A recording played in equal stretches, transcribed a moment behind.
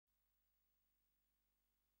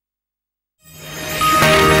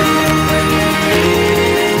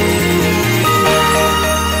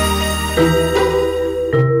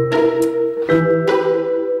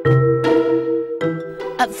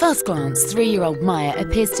first glance, 3-year-old Maya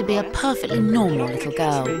appears to be a perfectly normal little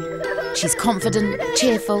girl. She's confident,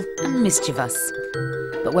 cheerful and mischievous.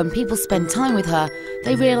 But when people spend time with her,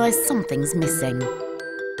 they realise something's missing.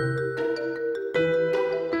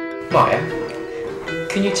 Maya,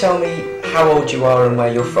 can you tell me how old you are and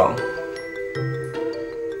where you're from?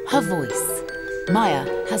 Her voice. Maya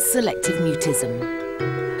has selective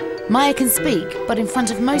mutism. Maya can speak, but in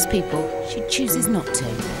front of most people, she chooses not to.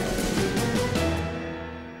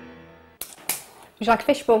 Would you like a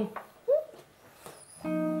fishbowl?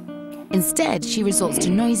 Instead, she resorts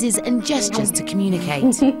to noises and gestures to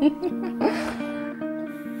communicate.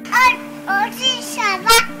 I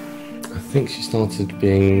think she started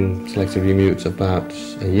being selectively mute about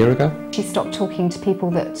a year ago. She stopped talking to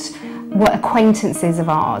people that were acquaintances of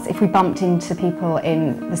ours. If we bumped into people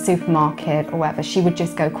in the supermarket or whatever, she would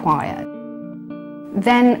just go quiet.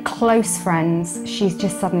 Then close friends, she's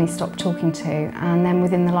just suddenly stopped talking to, and then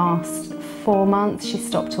within the last 4 months, she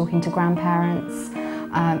stopped talking to grandparents,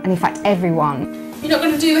 and in fact everyone. You're not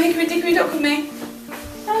going to do a hickory dickory dock with me?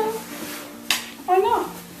 No. Why not?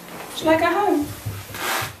 Shall I go home?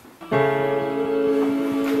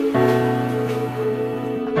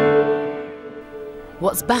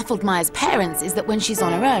 What's baffled Maya's parents is that when she's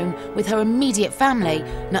on her own, with her immediate family,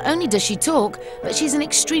 not only does she talk, but she's an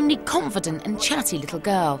extremely confident and chatty little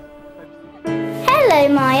girl. Hello,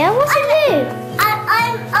 Maya. What are you?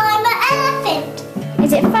 I'm an elephant.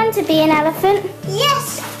 Is it fun to be an elephant?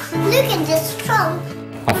 Yes. Look at this trunk.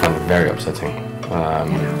 I find it very upsetting.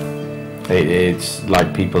 It's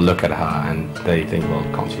like people look at her and they think, well,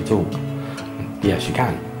 can't she talk? Yeah, she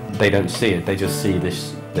can. They don't see it. They just see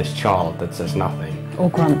this child that says nothing. Or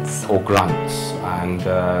grunts. Or grunts, and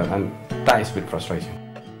that is a bit frustrating.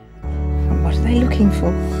 What are they looking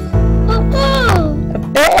for? Oh, a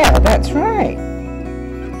bear, that's right.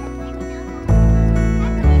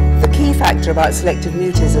 The key factor about selective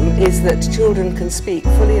mutism is that children can speak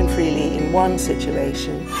fully and freely in one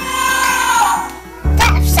situation.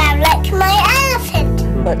 That sounds like my elephant.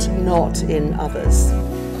 But not in others.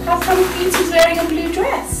 How come Beauty's wearing a blue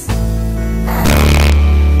dress?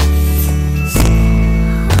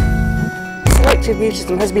 Selective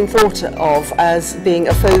mutism has been thought of as being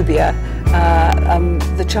a phobia.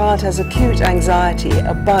 The child has acute anxiety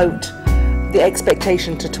about the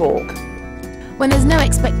expectation to talk. When there's no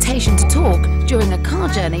expectation to talk during a car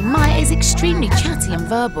journey, Maya is extremely chatty and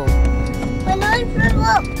verbal. When I grow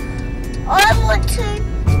up, I want to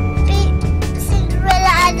be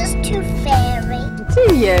Cinderella and a tooth fairy.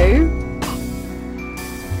 Do you?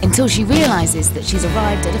 Until she realises that she's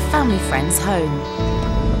arrived at a family friend's home.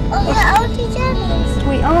 Oh, yeah, Auntie Janine's.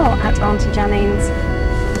 We are at Auntie Janine's.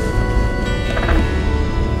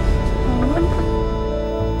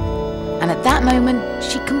 And at that moment,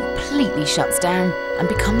 she completely shuts down and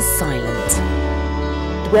becomes silent.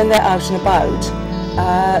 When they're out and about,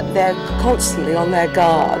 they're constantly on their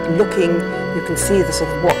guard, looking. You can see the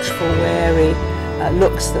sort of watchful, wary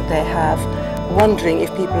looks that they have, wondering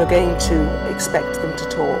if people are going to expect them to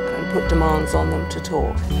talk and put demands on them to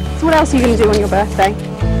talk. So what else are you going to do on your birthday?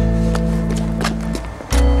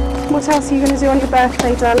 What else are you going to do on your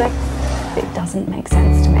birthday, darling? It doesn't make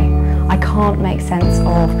sense to me. I can't make sense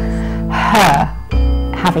of her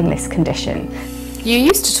having this condition. You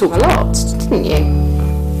used to talk a lot, didn't you?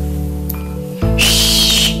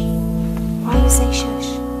 Shh! Why do you say shush?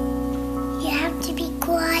 You have to be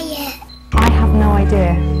quiet. I have no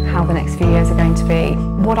idea how the next few years are going to be.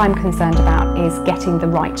 What I'm concerned about is getting the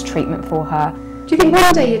right treatment for her. Do you think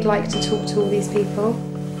one day you'd like to talk to all these people?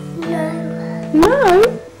 No. No?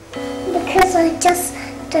 Because I just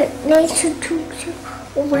don't need to talk to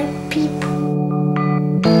all my people.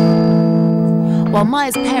 While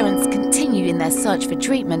Maya's parents continue in their search for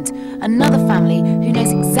treatment, another family who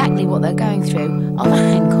knows exactly what they're going through are the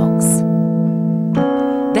Hancocks.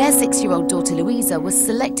 Their 6-year-old daughter Louisa was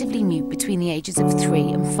selectively mute between the ages of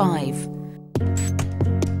 3 and 5.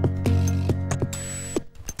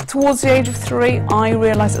 Towards the age of 3, I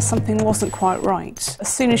realised that something wasn't quite right. As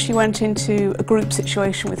soon as she went into a group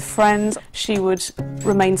situation with friends, she would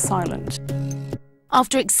remain silent.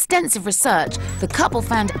 After extensive research, the couple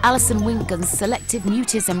found Alison Winkin's Selective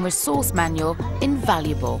Mutism Resource Manual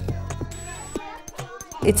invaluable.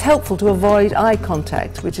 It's helpful to avoid eye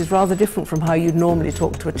contact, which is rather different from how you'd normally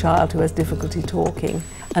talk to a child who has difficulty talking,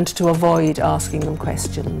 and to avoid asking them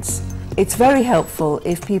questions. It's very helpful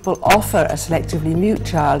if people offer a selectively mute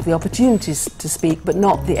child the opportunities to speak, but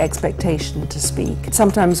not the expectation to speak.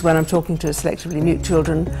 Sometimes when I'm talking to selectively mute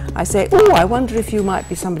children, I say, oh, I wonder if you might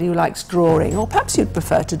be somebody who likes drawing, or perhaps you'd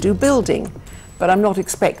prefer to do building. But I'm not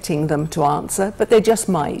expecting them to answer, but they just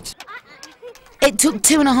might. It took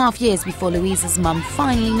 2.5 years before Louisa's mum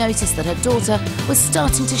finally noticed that her daughter was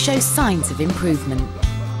starting to show signs of improvement.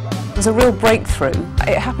 It was a real breakthrough.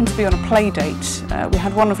 It happened to be on a play date. We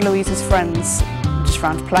had one of Louisa's friends just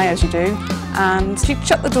round to play, as you do, and she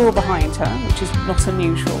shut the door behind her, which is not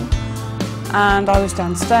unusual. And I was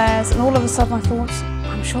downstairs, and all of a sudden I thought,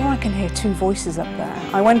 I'm sure I can hear two voices up there.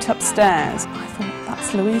 I went upstairs. I thought,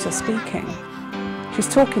 that's Louisa speaking.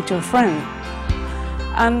 She's talking to a friend.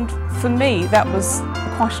 And for me, that was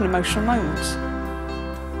quite an emotional moment.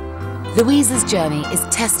 Louisa's journey is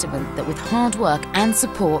testament that with hard work and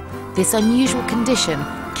support, this unusual condition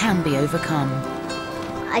can be overcome.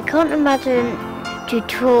 I can't imagine to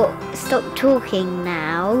stop talking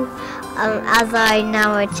now, as I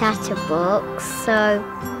now a chatterbox, so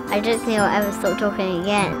I don't think I'll ever stop talking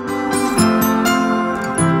again.